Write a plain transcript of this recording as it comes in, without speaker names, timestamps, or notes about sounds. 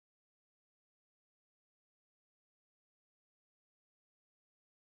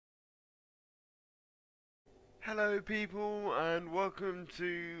Hello people and welcome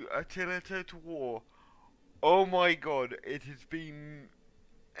to Attila Total War. Oh my god, it has been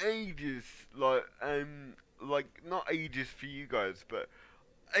ages, like not ages for you guys, but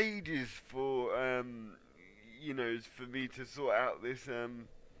ages for for me to sort out this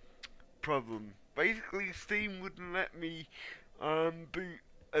problem. Basically Steam wouldn't let me boot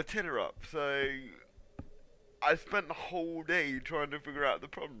Attila up, so I spent the whole day trying to figure out the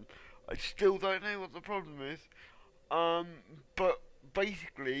problem. I still don't know what the problem is. Um, but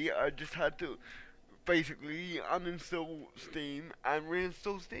basically, I just had to basically uninstall Steam and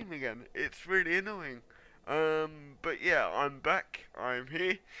reinstall Steam again. It's really annoying. But yeah, I'm back. I'm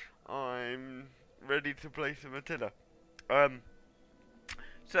here. I'm ready to play some Attila. Um,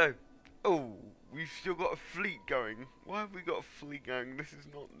 so, oh, we've still got a fleet going. Why have we got a fleet going? This is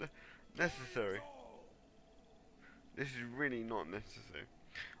not necessary. This is really not necessary.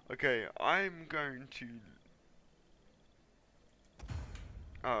 Okay, I'm going to.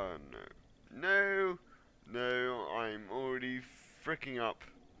 Oh no. No! No, I'm already freaking up.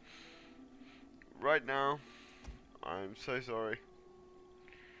 Right now. I'm so sorry.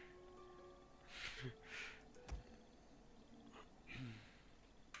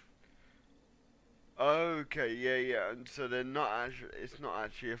 Okay, yeah, and so they're not actually, it's not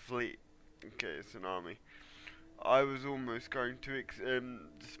actually a fleet. Okay, it's an army. I was almost going to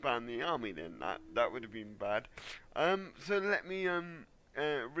disband the army then. That would have been bad. So let me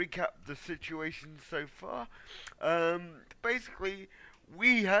recap the situation so far. Basically,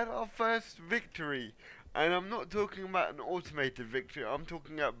 we had our first victory, and I'm not talking about an automated victory. I'm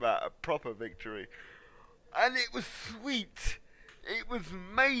talking about a proper victory, and it was sweet. It was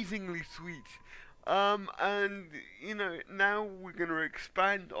amazingly sweet. And you know, now we're going to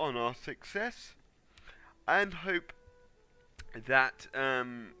expand on our success and hope that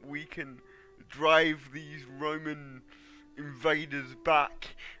we can drive these Roman invaders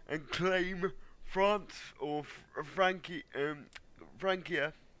back and claim France or Francia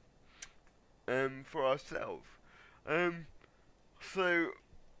for ourselves. So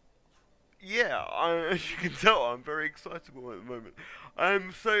yeah, as you can tell, I'm very excitable at the moment.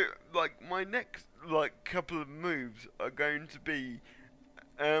 So like my next couple of moves are going to be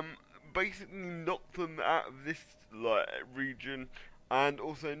basically knock them out of this region, and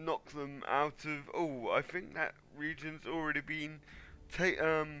also knock them out of. Oh, I think that region's already been it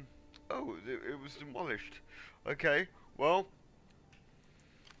was demolished. Okay, well,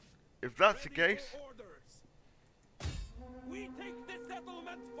 if that's the case. We take the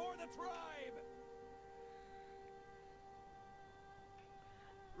settlement for the tribe.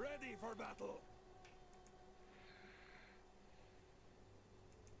 Ready for battle.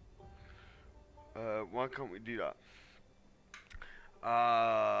 Why can't we do that?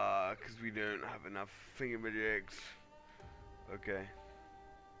 Because we don't have enough thingamajigs. Okay.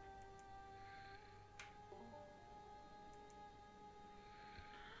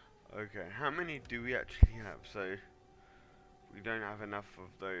 Okay, how many do we actually have? So, we don't have enough of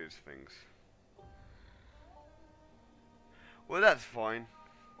those things. Well, that's fine.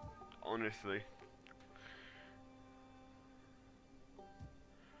 Honestly.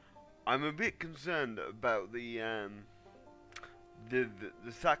 I'm a bit concerned about the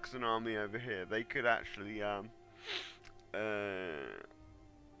Saxon army over here. They could actually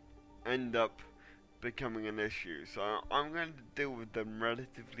end up becoming an issue. So I'm going to deal with them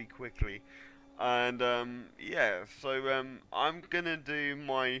relatively quickly. And yeah, so I'm gonna do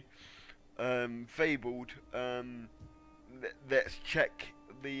my fabled. Let's check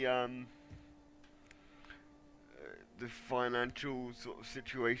the financial sort of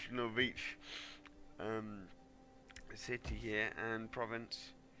situation of each city here and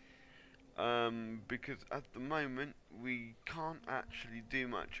province, because at the moment we can't actually do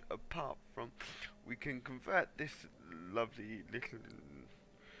much apart from we can convert this lovely little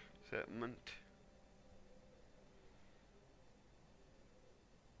settlement.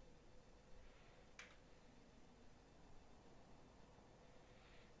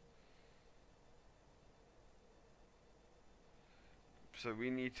 So we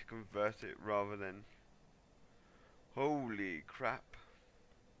need to convert it rather than. Holy crap.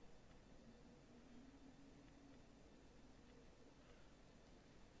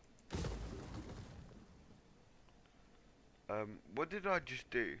 What did I just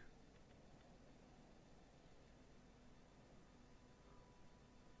do?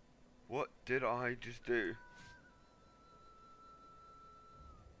 What did I just do?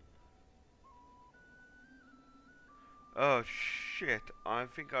 Oh shit! I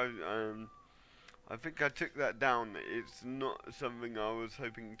think I took that down. It's not something I was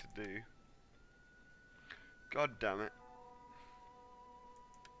hoping to do. God damn it.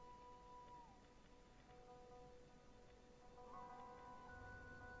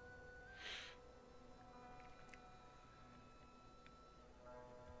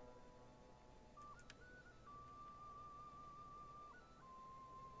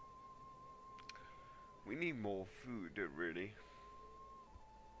 We need more food, really.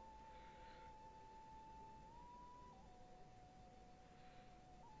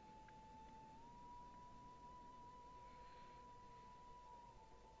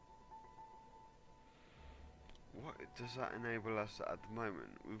 What does that enable us at the moment?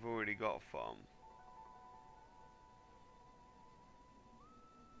 We've already got a farm.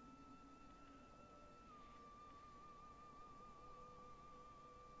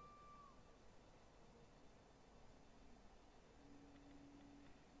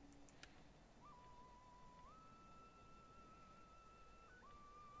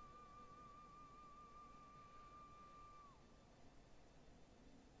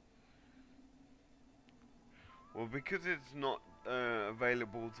 Well, because it's not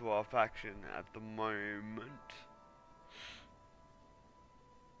available to our faction at the moment,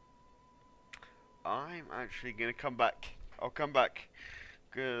 I'm actually going to come back. I'll come back,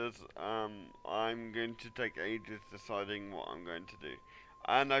 because I'm going to take ages deciding what I'm going to do.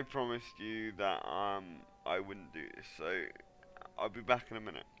 And I promised you that I wouldn't do this, so I'll be back in a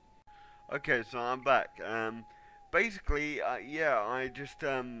minute. Okay, so I'm back. Basically, yeah,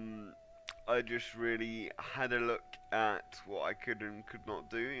 I just really had a look at what I could and could not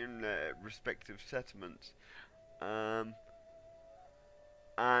do in the respective settlements. And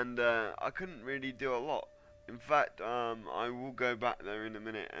I couldn't really do a lot. In fact, I will go back there in a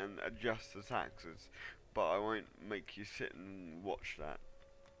minute and adjust the taxes, but I won't make you sit and watch that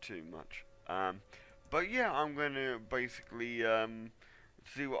too much. But yeah, I'm going to basically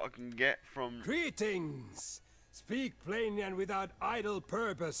see what I can get from... Greetings! Speak plainly and without idle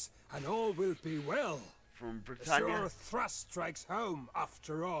purpose, and all will be well. From A Britannia. sure thrust strikes home,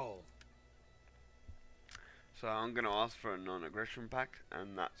 after all. So I'm going to ask for a non-aggression pact,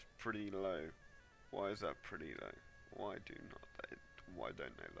 and that's pretty low. Why is that pretty low? Why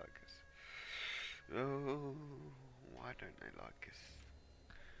don't they like us? Oh, why don't they like us?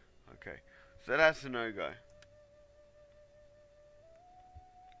 Okay, so that's a no-go.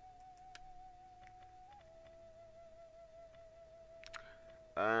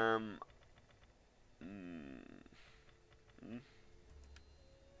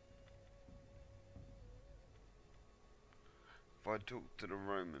 If I talk to the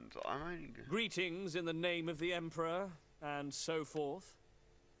Romans, I'm only going... Greetings in the name of the Emperor, and so forth.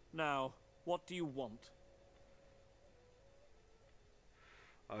 Now, what do you want?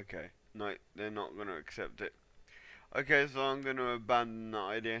 Okay, no, they're not going to accept it. Okay, so I'm going to abandon that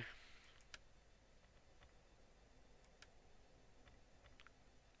idea.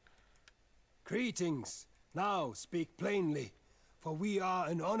 Greetings! Now speak plainly, for we are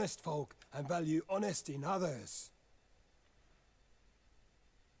an honest folk and value honesty in others.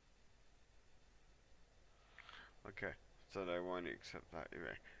 Okay, so they won't accept that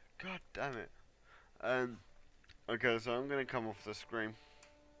anyway. God damn it. Okay, so I'm gonna come off the screen.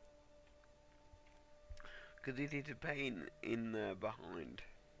 Cause it is a pain in the behind.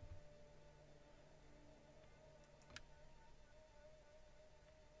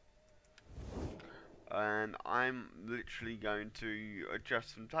 And I'm literally going to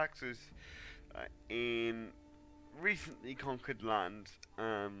adjust some taxes in recently conquered lands.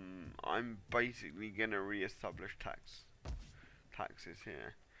 I'm basically gonna re-establish taxes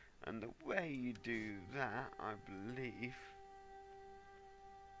here, and the way you do that, I believe,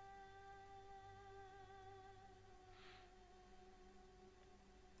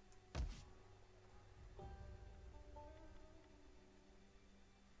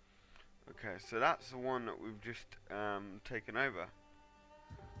 okay, so that's the one that we've just taken over.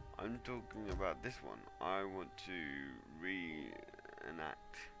 I'm talking about this one. I want to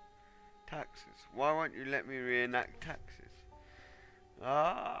reenact taxes. Why won't you let me reenact taxes?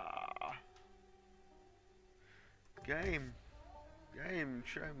 Ah! Game,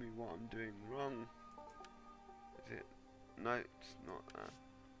 show me what I'm doing wrong. Is it? No, it's not that.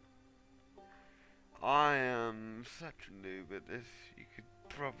 I am such a noob at this, you could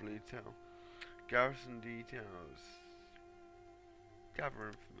probably tell. Garrison details. Gather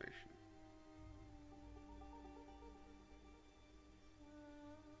information.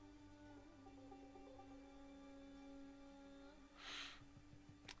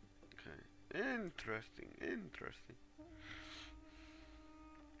 Okay, interesting.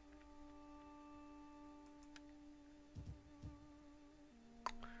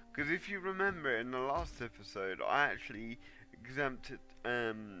 Because if you remember in the last episode, I actually exempted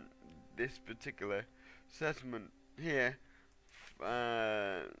this particular settlement here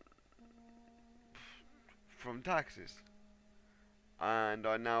from taxes, and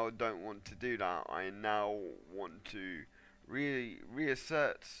I now don't want to do that. I now want to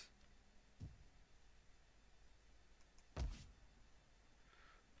reassert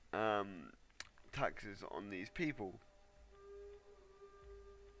taxes on these people.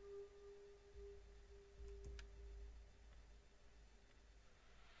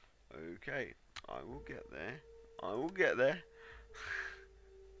 Okay, I will get there. I will get there.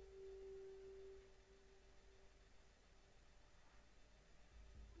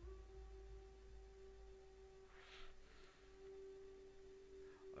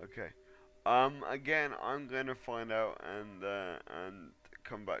 Okay. Again, I'm gonna find out and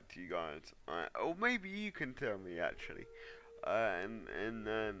come back to you guys. Or maybe you can tell me actually.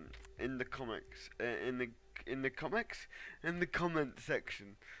 In the comics, in the comics, in the comment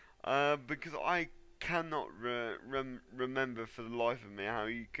section. Because I cannot remember for the life of me how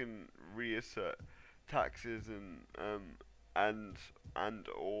you can reassert taxes and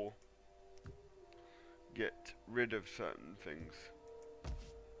or get rid of certain things.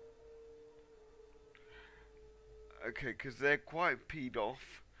 Okay, because they're quite peed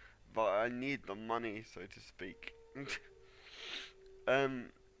off, but I need the money, so to speak.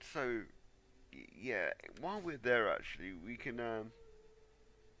 So yeah, while we're there, actually, we can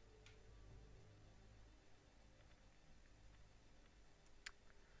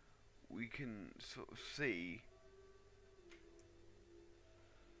sort of see.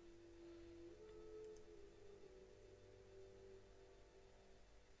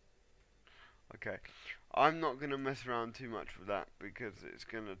 Okay, I'm not going to mess around too much with that because it's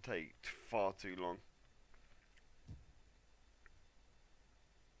going to take far too long.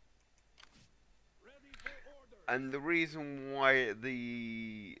 And the reason why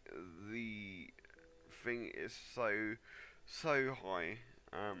the thing is so high,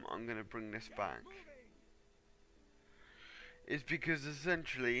 I'm going to bring this back, is because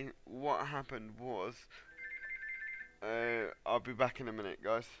essentially what happened was, I'll be back in a minute,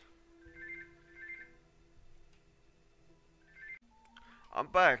 guys. I'm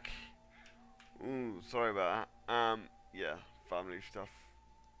back. Ooh, sorry about that. Yeah, family stuff.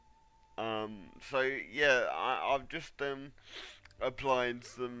 So yeah, I've just applied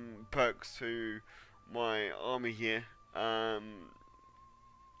some perks to my army here.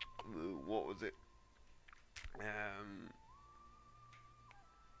 What was it?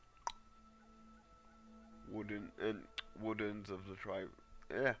 Woodens of the tribe.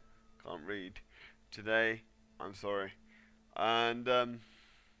 Yeah, can't read today. I'm sorry. And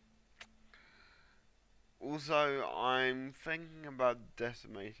also I'm thinking about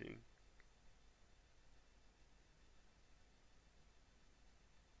decimating.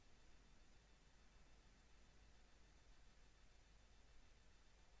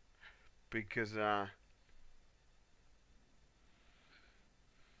 Because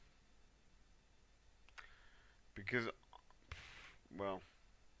well,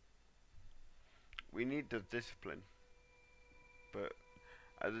 we need the discipline, but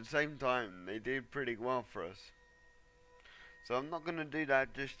at the same time they did pretty well for us, so I'm not gonna do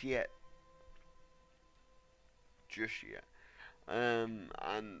that just yet, and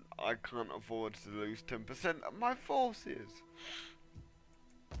I can't afford to lose 10% of my forces.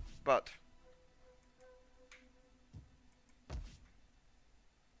 But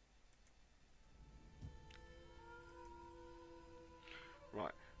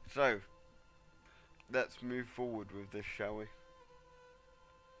right, so let's move forward with this, shall we?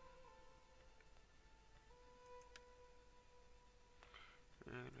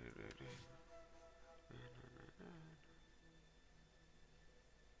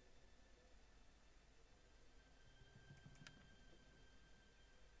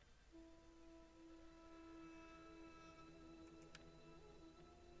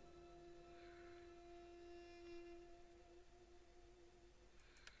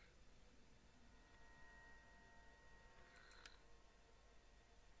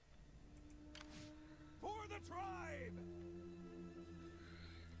 For the tribe!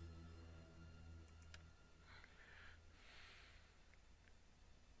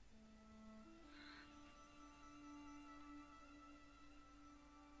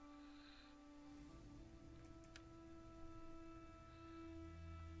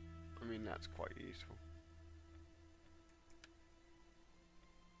 I mean, that's quite useful.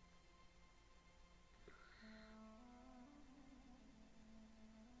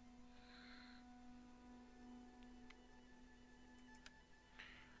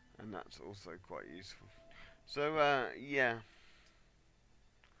 and that's also quite useful. So yeah.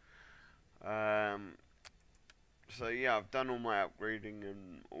 So yeah, I've done all my upgrading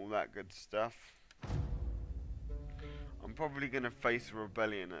and all that good stuff. I'm probably going to face a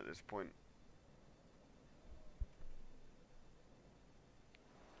rebellion at this point.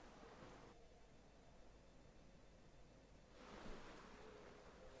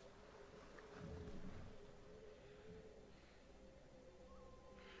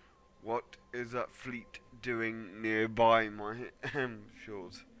 What is that fleet doing nearby my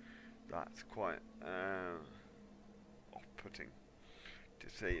shores? That's quite off-putting, to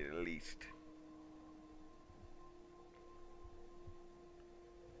say the least.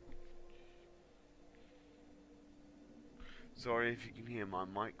 Sorry if you can hear my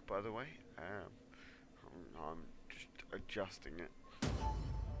mic, by the way. I'm just adjusting it.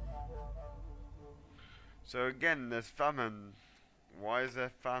 So again, there's famine. Why is there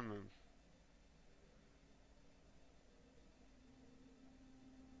famine?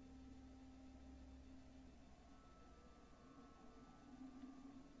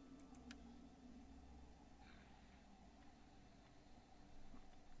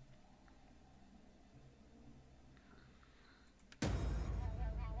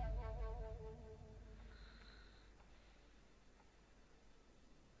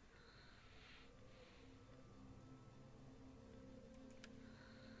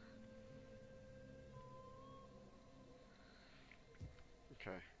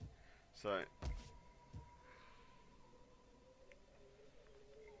 Okay, so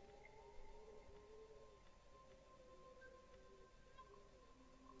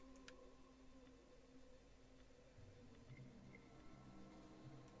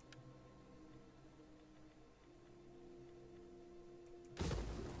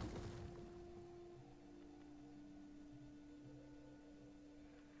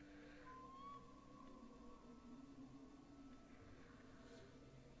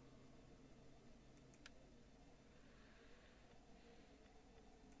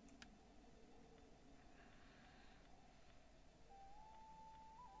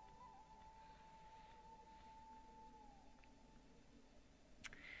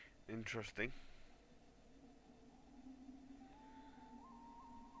interesting.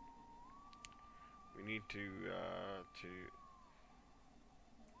 We need to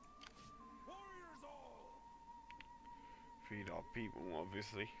feed our people,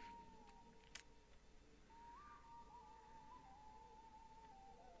 obviously.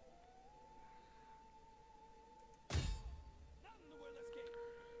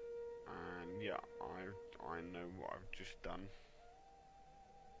 And yeah, I know what I've just done.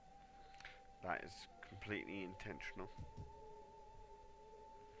 That is completely intentional.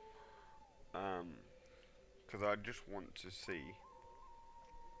 Because I just want to see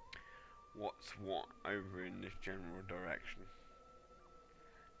what's what over in this general direction.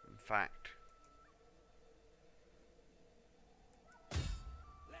 In fact,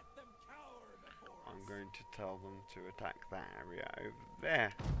 Let them cower before I'm going to tell them to attack that area over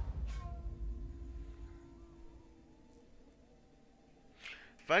there.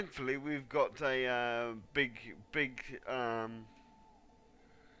 Thankfully, we've got a big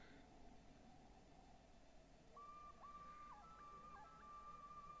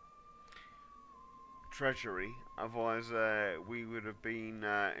treasury. Otherwise, we would have been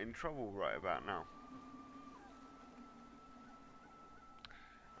in trouble right about now.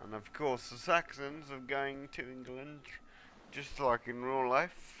 And of course, the Saxons are going to England, just like in real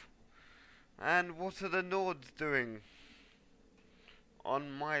life. And what are the Nords doing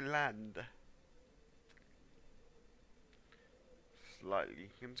on my land?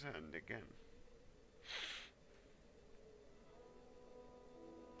 Slightly concerned again.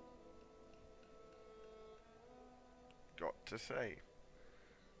 Got to say.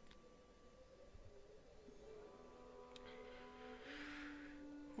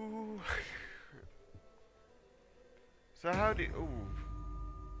 Ooh. So how did... Ooh.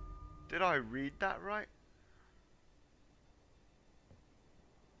 Did I read that right?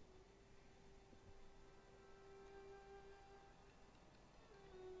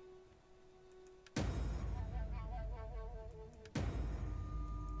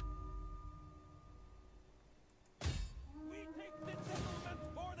 we take the settlement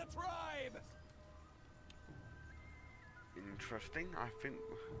for the tribe. Interesting, I think...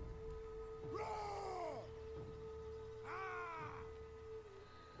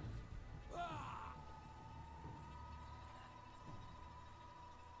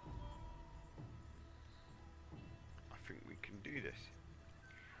 I think we can do this.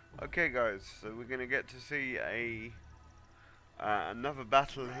 Okay guys, so we're gonna get to see another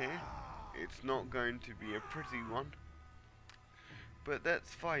battle here. It's not going to be a pretty one, but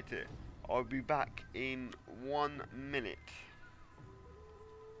let's fight it. I'll be back in 1 minute.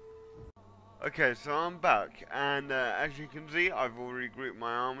 Okay, so I'm back, and as you can see, I've already grouped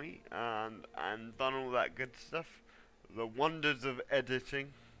my army and done all that good stuff. The wonders of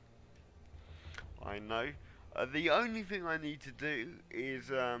editing. I know. The only thing I need to do is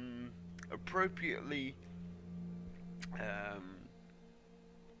appropriately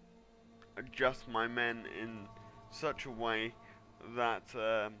adjust my men in such a way that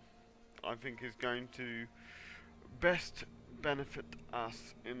I think is going to best benefit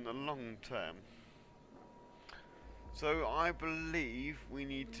us in the long term. So I believe we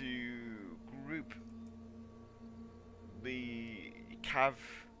need to group the cav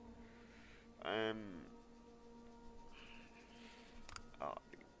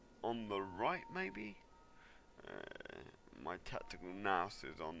on the right, maybe. My tactical nous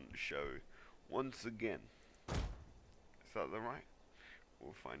is on show once again. Is that the right?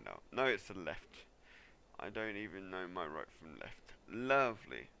 We'll find out. No, it's the left. I don't even know my right from left.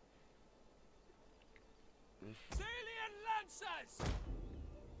 Lovely. Salian Lancers!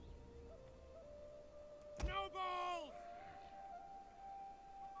 Noble!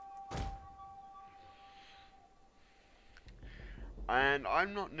 And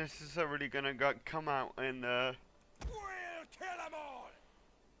I'm not necessarily gonna come out and We'll kill them all!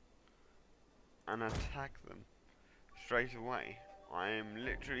 and attack them straight away. I am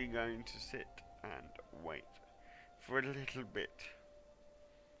literally going to sit and wait for a little bit.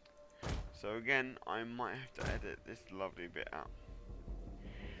 So again, I might have to edit this lovely bit out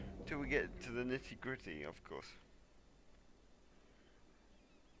till we get to the nitty gritty, of course.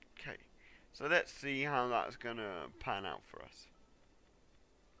 Okay, so let's see how that's gonna pan out for us.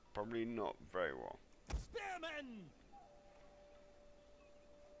 Probably not very well. Spearmen!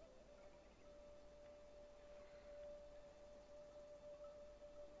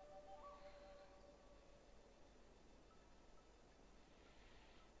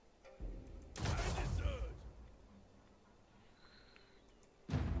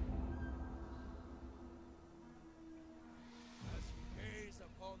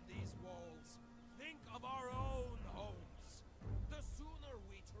 These walls, think of our own homes. The sooner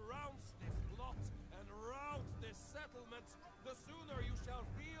we trounce this plot and rout this settlement, the sooner you shall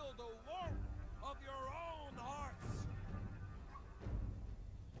feel the warmth of your own hearts.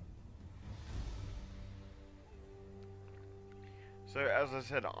 So as I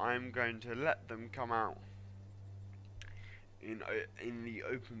said, I'm going to let them come out in the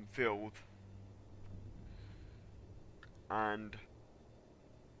open field and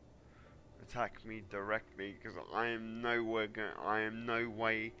attack me directly, because I am no way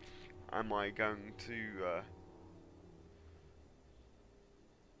am I going to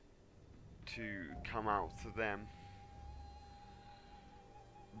come out to them.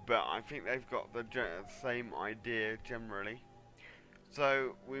 But I think they've got the same idea generally,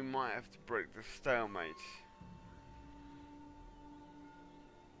 so we might have to break the stalemate.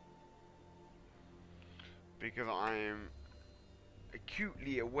 Because I am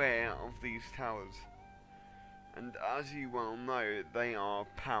acutely aware of these towers, and as you well know, they are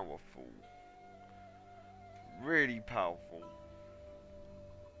powerful, really powerful.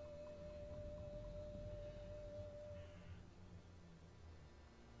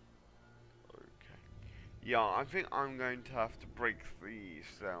 Okay, yeah, I think I'm going to have to break the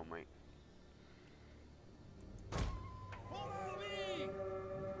stalemate. I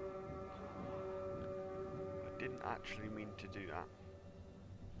didn't actually mean to do that.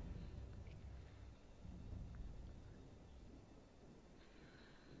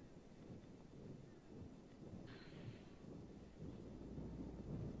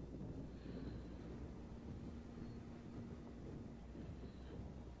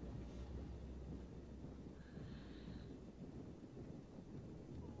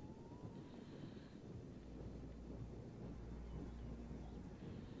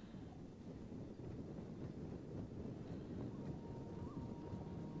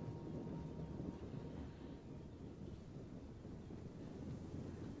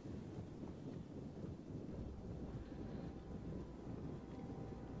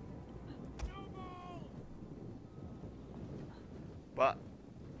 But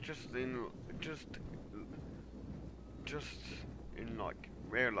just in like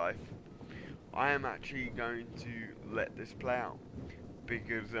real life, I am actually going to let this play out,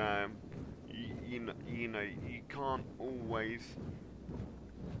 because you know you can't always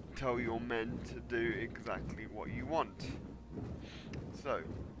tell your men to do exactly what you want. So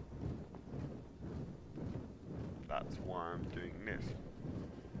that's why I'm doing this.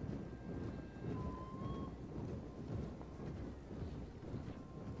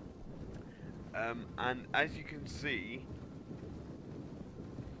 And as you can see,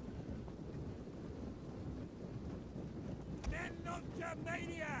 Men of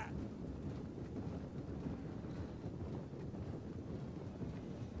Germania!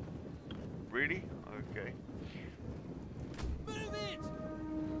 really? Okay. Move it!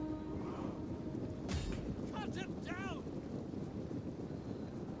 Cut him down!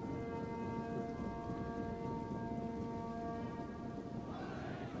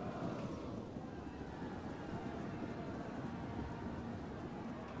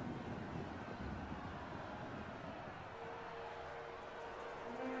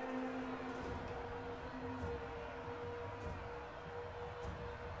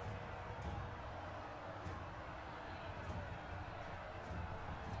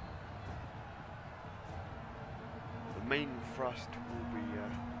 The main thrust will be,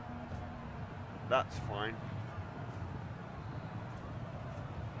 that's fine.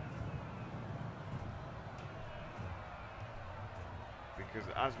 Because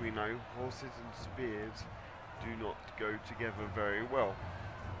as we know, horses and spears do not go together very well.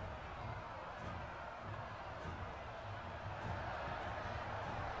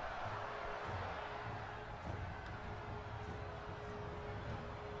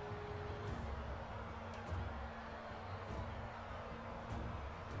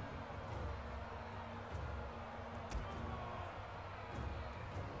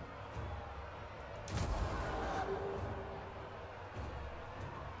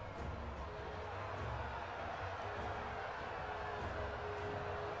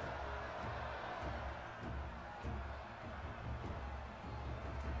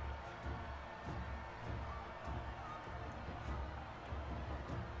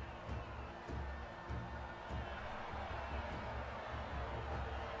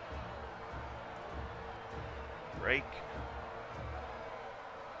 Break.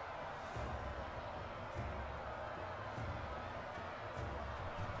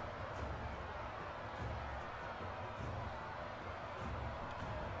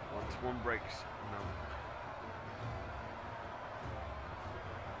 Once one breaks, no.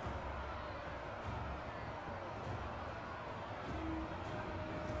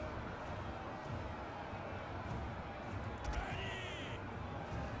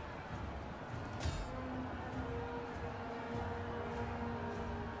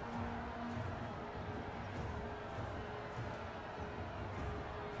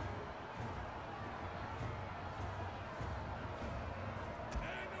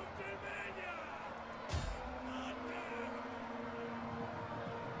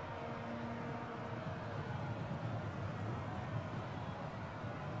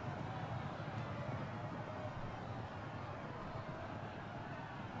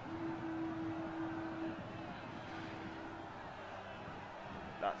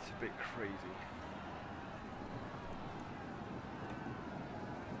 That's a bit crazy.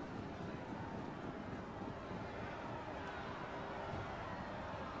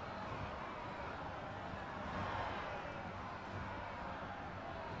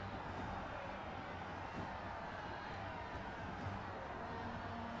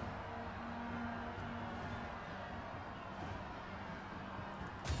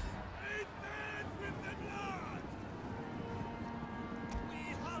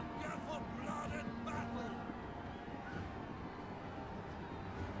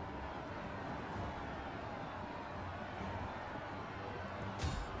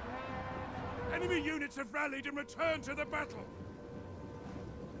 Enemy units have rallied and returned to the battle!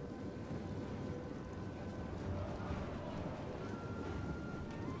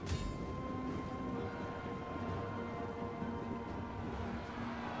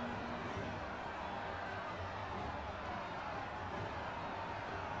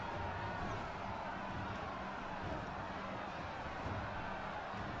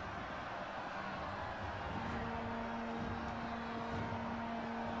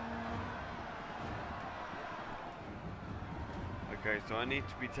 Okay, so I need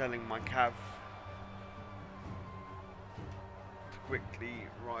to be telling my cav to quickly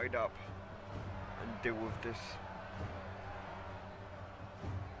ride up and deal with this.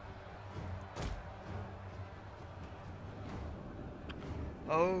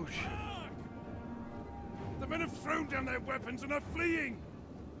 Oh shit. The men have thrown down their weapons and are fleeing!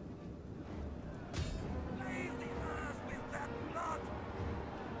 Leave the earth with that blood!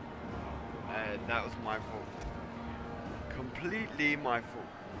 That was my fault. Completely my fault.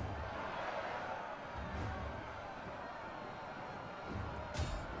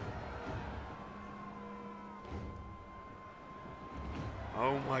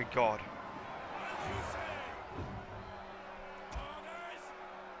 Oh my god. As you say. Orders.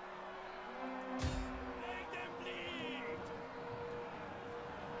 Make them bleed.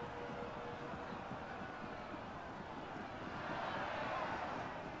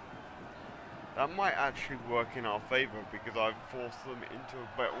 That might actually work in our favour because I've forced them into a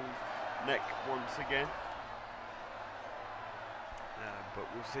bottleneck once again. But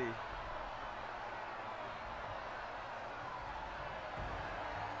we'll see.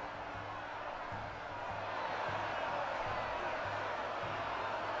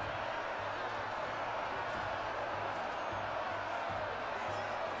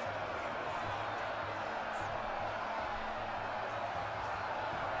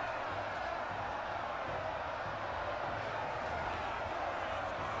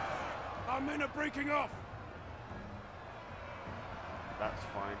 Our men are breaking off. That's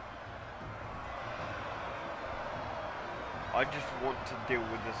fine. I just want to deal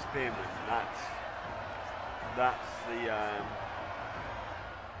with the spearmen. That's the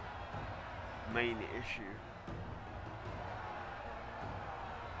main issue.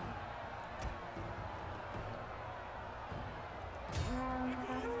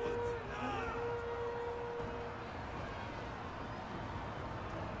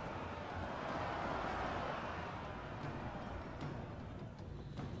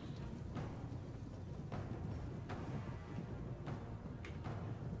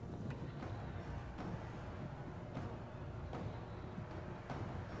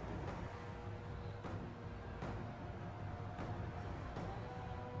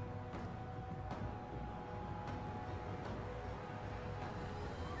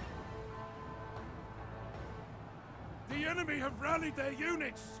 The enemy have rallied their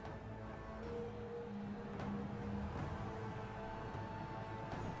units.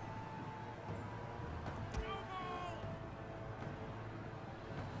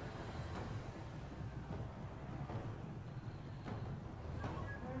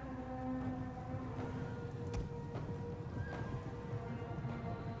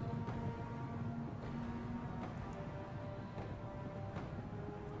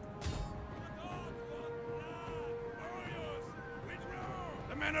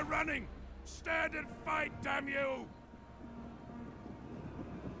 The men are running! Stand and fight, damn you!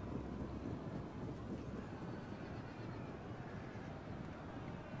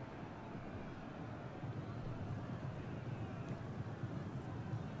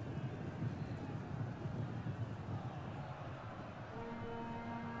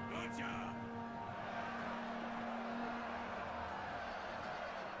 Gotcha!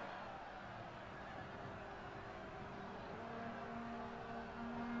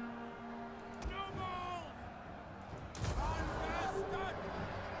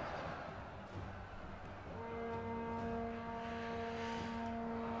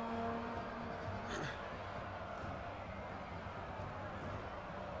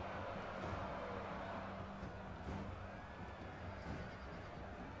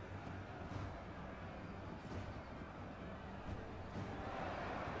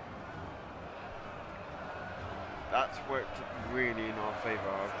 That's worked really in our favour,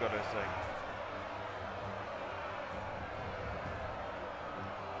 I've got to say.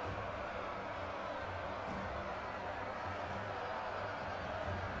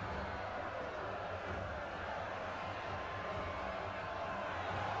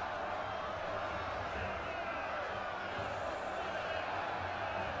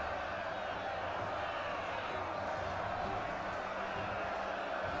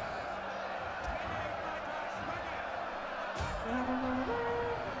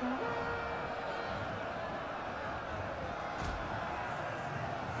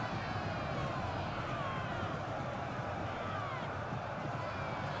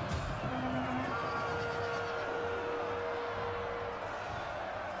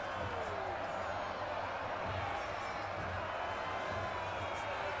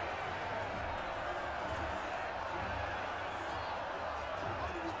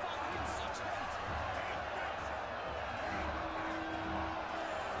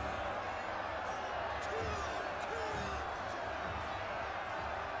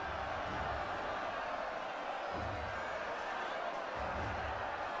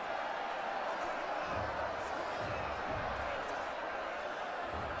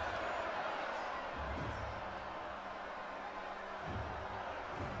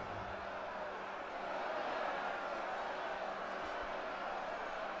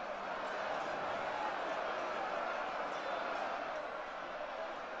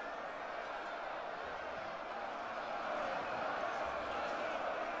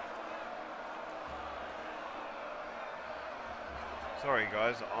 Sorry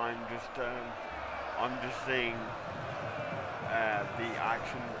guys, I'm just seeing the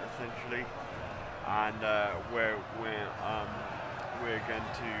action essentially, and we're going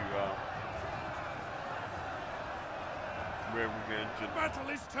The to battle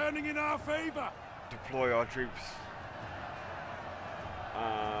is turning in our favor. deploy our troops,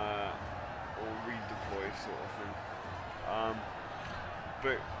 or redeploy sort of thing.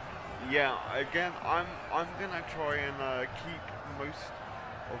 But yeah, again, I'm gonna try and keep most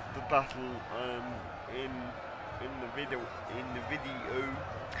of the battle in the video,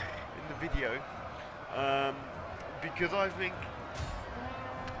 because I think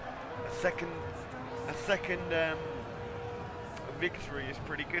a second victory is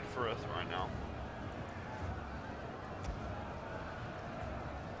pretty good for us right now.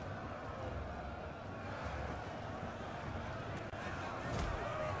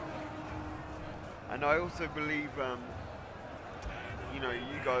 And I also believe, you know,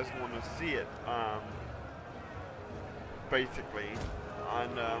 you guys want to see it, basically,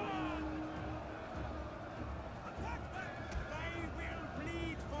 and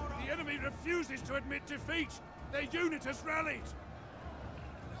The enemy refuses to admit defeat. Their unit has rallied.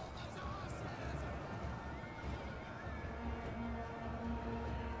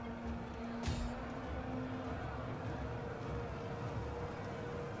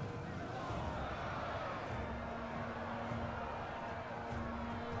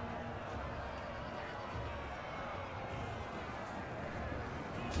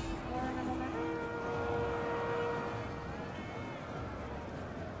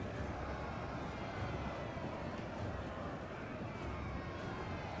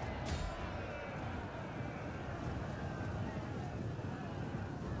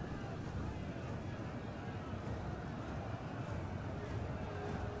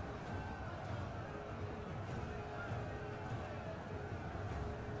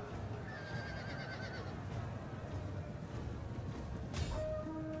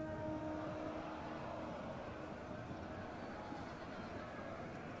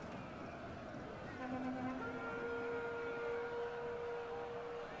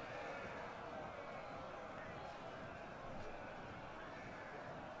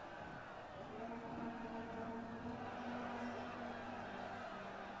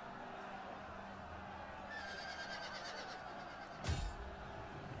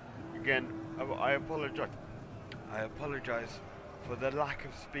 again, I apologize. I apologize for the lack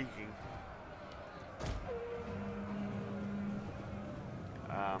of speaking.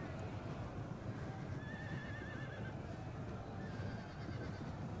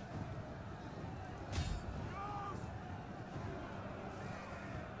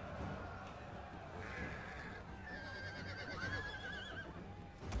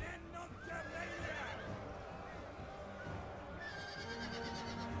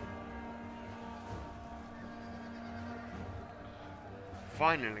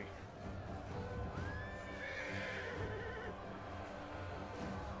 Finally.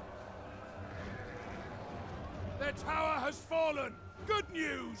 Their tower has fallen. Good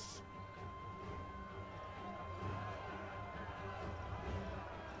news.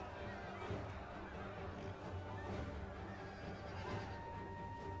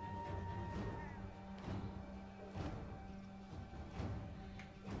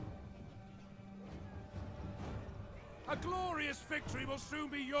 A glorious victory will soon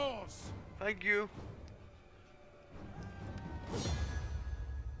be yours. Thank you.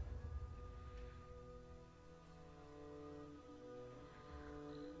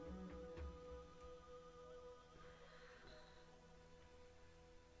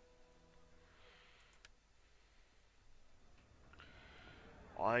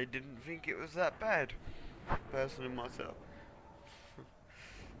 I didn't think it was that bad, personally myself.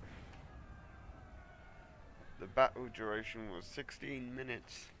 The battle duration was 16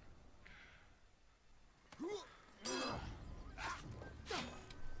 minutes.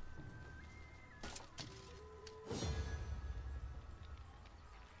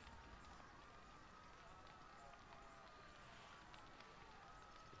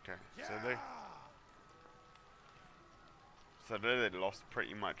 Okay, so they lost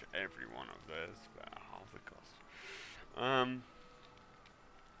pretty much every one of theirs for half the cost.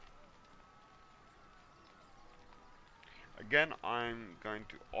 Again, I'm going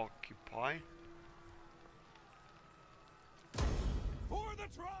to occupy. For the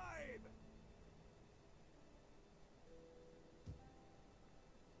tribe!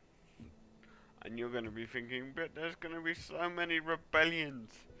 And you're going to be thinking, but there's going to be so many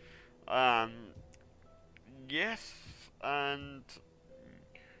rebellions. Yes and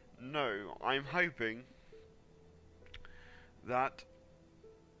no. I'm hoping that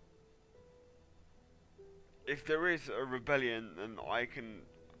if there is a rebellion, then I can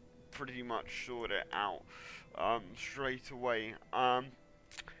pretty much sort it out straight away.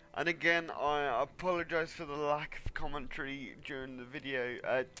 And again, I apologise for the lack of commentary during the video,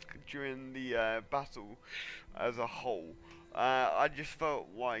 during the battle as a whole. I just felt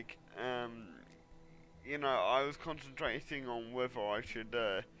like, you know, I was concentrating on whether I should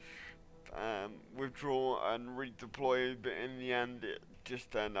withdraw and redeploy, but in the end it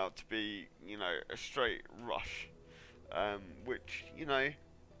just turned out to be, you know, a straight rush, which, you know,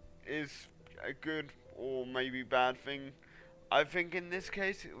 is a good or maybe bad thing. I think in this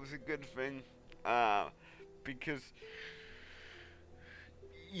case it was a good thing, because,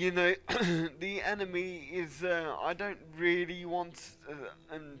 you know, the enemy is, I don't really want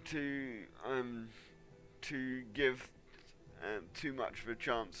them to give too much of a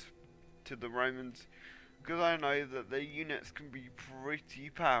chance to the Romans, because I know that their units can be pretty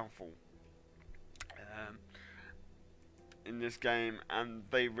powerful in this game, and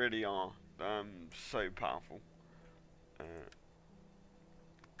they really are so powerful.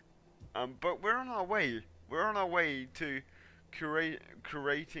 But we're on our way. We're on our way to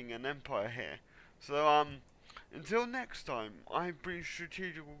creating an empire here. So until next time, I've been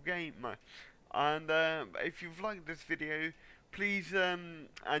Strategical Gamer, and if you've liked this video, please and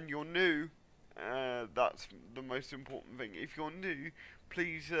you're new, that's the most important thing. If you're new,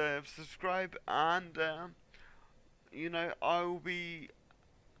 please subscribe, and you know, I will be,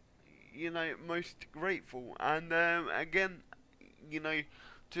 you know, most grateful. And again, you know,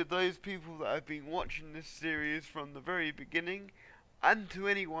 to those people that have been watching this series from the very beginning, and to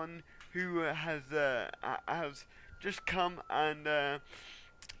anyone who has just come and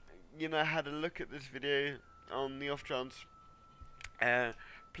you know, had a look at this video on the off chance,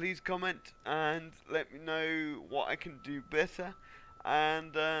 please comment and let me know what I can do better.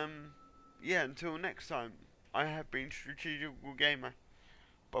 And yeah, until next time, I have been Strategical Gamer.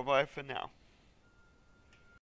 Bye bye for now.